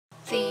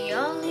The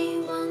only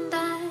one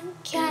that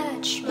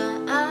catch my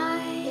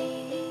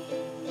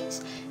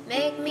eyes,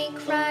 make me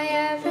cry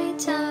every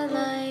time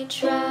I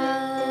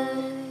try.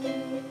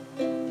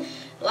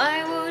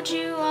 Why would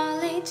you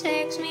only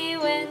text me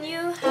when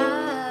you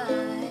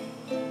hide?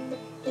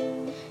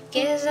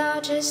 Guess I'll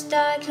just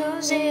die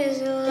 'cause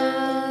it's a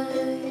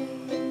lie.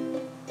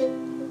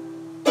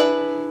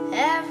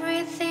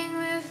 Everything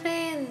we've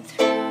been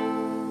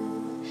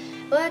through,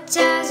 what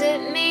does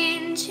it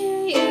mean to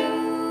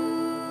you?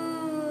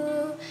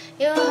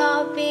 Your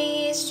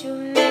hobby is to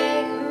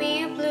make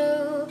me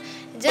blue.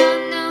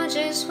 Don't know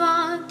just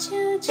what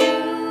to do.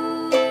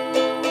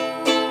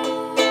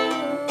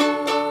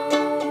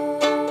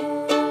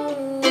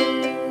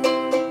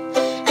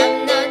 I'm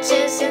not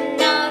just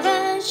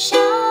another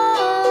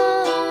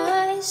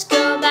choice.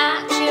 Go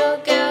back to your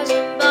girls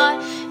and boy.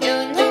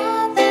 You're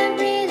not that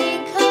really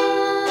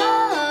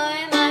coy.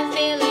 My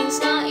feelings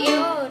not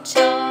your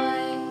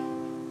toy.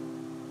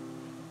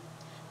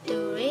 The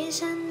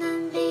reason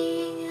I'm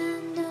being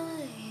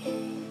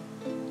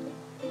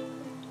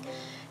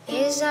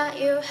is that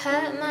you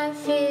hurt my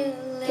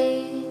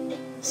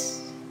feelings.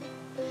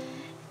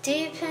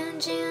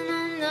 Depending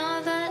on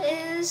another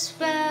is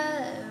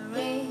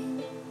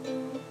wearing.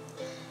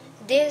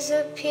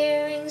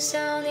 Disappearing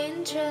sound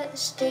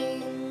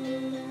interesting.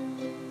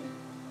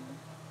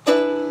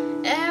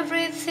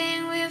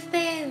 Everything we've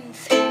been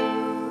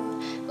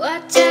through,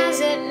 what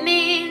does it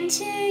mean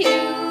to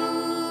you?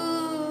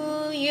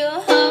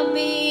 Your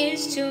hobby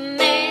is to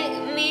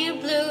make me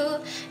blue.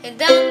 I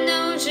don't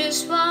know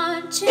just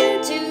what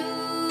to do.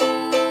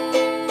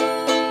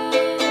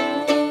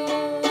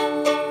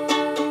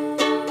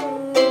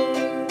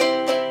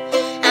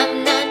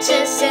 I'm not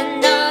just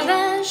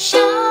another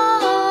choice.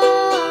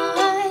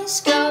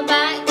 Go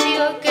back to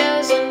your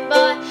girls and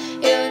boy.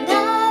 You're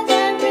not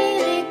that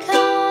really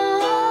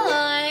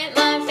coy.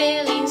 My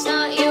feelings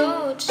not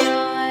your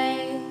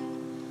joy.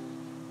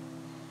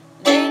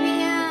 Baby,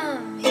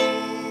 I'm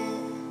here.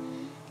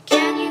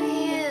 Can you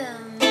hear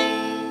me?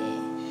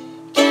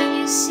 Can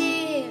you see?